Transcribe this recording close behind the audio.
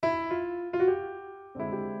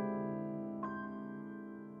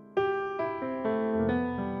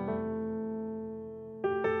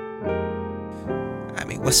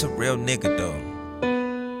What's a real nigga though?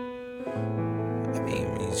 I mean,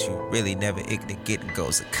 it means you really never ignorant getting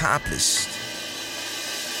goals accomplished.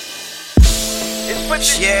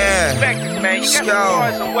 Yeah, let's go.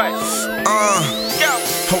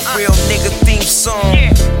 A real nigga theme song.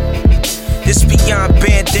 This beyond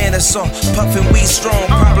bandana song, puffin' we strong.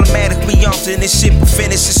 Problematic we often, this shit but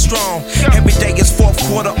finish is strong. Every day is fourth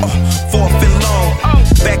quarter, fourth and long.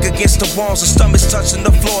 Back against the walls, the stomachs touching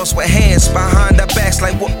the floors with hands behind our backs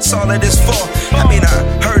like what's all of this for? I mean, I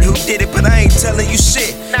heard who did it, but I ain't telling you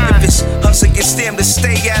shit. If it's us against them, to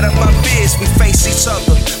stay out of my biz. We face each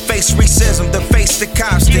other, face racism, then face the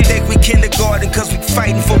cops. They think we kindergarten cause we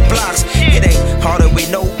fighting for blocks. It ain't hard that we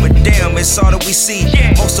know, but damn, it's all that we see.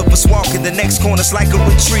 Most of us walk in the next corner's like a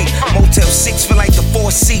retreat. Motel 6 feel like the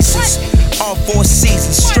Four Seasons. All 4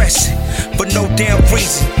 seasons stressing for no damn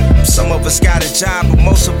reason. Some of us got a job, but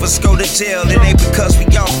most of us go to jail. It ain't because we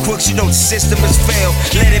all crooks, you know the system has failed.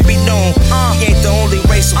 Let it be known, we ain't the only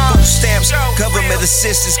race of food stamps. Government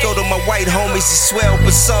assistance go to my white homies as well,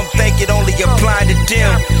 but some think it only apply to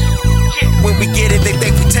them. When we get it, they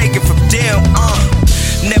think we take it from them.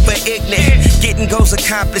 Never ignorant, getting goals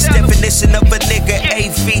accomplished. Definition of a nigga,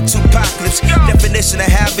 AV Tupacalypse. Definition of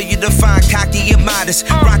however you define cocky and modest,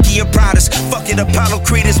 rocky and proudest. Fucking Apollo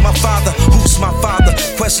Creed is my father. Who's my father?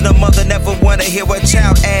 Question a mother never wanna hear a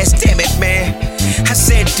child ask. Damn it, man. I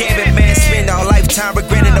said, damn it, man. Spend our lifetime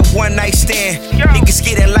regretting a one night stand. Niggas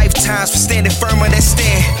get in lifetimes for standing firm on that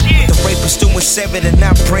stand. The rapist doing 7 and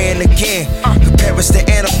I'm praying again. Compare us to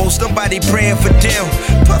animals, nobody praying for them.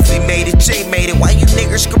 Puffy made it, Jay made it. Why you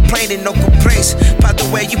niggas complaining? No complaints. By the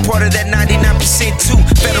way, you part of that 99% too.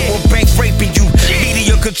 Federal bank raping you,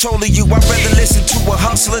 media controlling you. I'd rather listen to a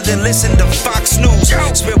hustler than listen to Fox News.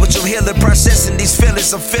 Spiritual healing, processing these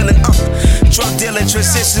feelings I'm feeling. Drug dealing,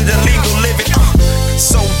 transition to legal living.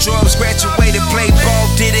 Sold drugs, graduated, played ball,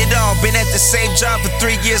 did it all. Been at the same job for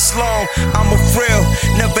 3 years long. I'm a real,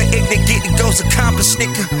 never ignorant, getting goals accomplished,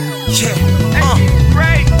 nigga. Yeah,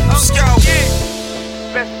 let's go.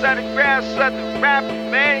 Best underground southern rapper,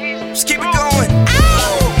 man. Let's keep it going.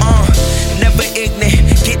 Never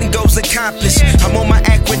ignorant, getting goals accomplished. I'm on my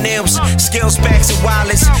acronyms, skills, backs and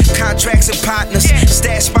wallets, contracts and partners,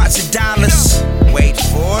 stash spots and dollars. Wait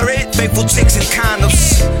for it, faithful chicks and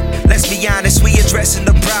condoms. Let's be honest, we addressing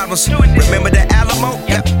the problems. Remember the Alamo?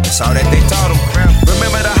 Yep, that's all that they taught them.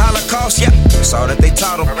 Remember the Holocaust? Yep, that's all that they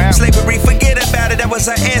taught them. Slavery, forget about it, that was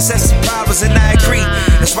our ancestors' problems, and I agree.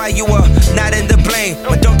 That's why you are not in the blame,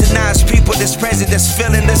 but don't deny us people that's present that's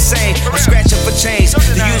feeling the same. I'm scratching for change,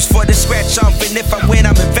 the use for the scratch off, and if I win,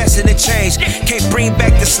 I'm investing in change. Can't bring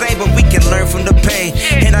back the slave, but we can learn from the pain.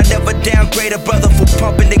 And I never downgrade a brother for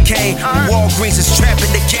pumping the cane. Walgreens is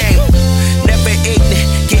trapping the game. Never ignorant,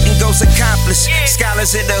 getting goals accomplished.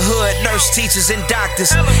 Scholars in the hood, nurse, teachers and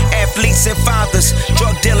doctors, athletes and fathers,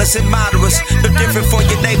 drug dealers and moderates. No different from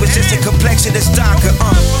your neighbors, just a complexion that's darker.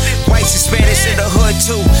 Whites and Spanish in the hood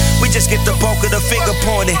too. We just get the bulk of the finger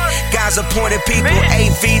pointing. Guys appointed people,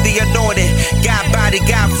 AV the anointed. God body,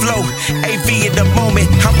 God flow, AV in the moment.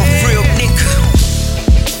 I'm a real nigga,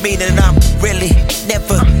 meaning I'm really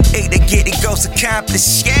never ignorant, getting goals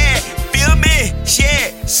accomplished. Yeah, feel me? Yeah,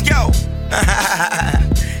 let's go.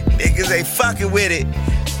 Niggas ain't fucking with it.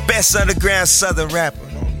 Best underground southern rapper.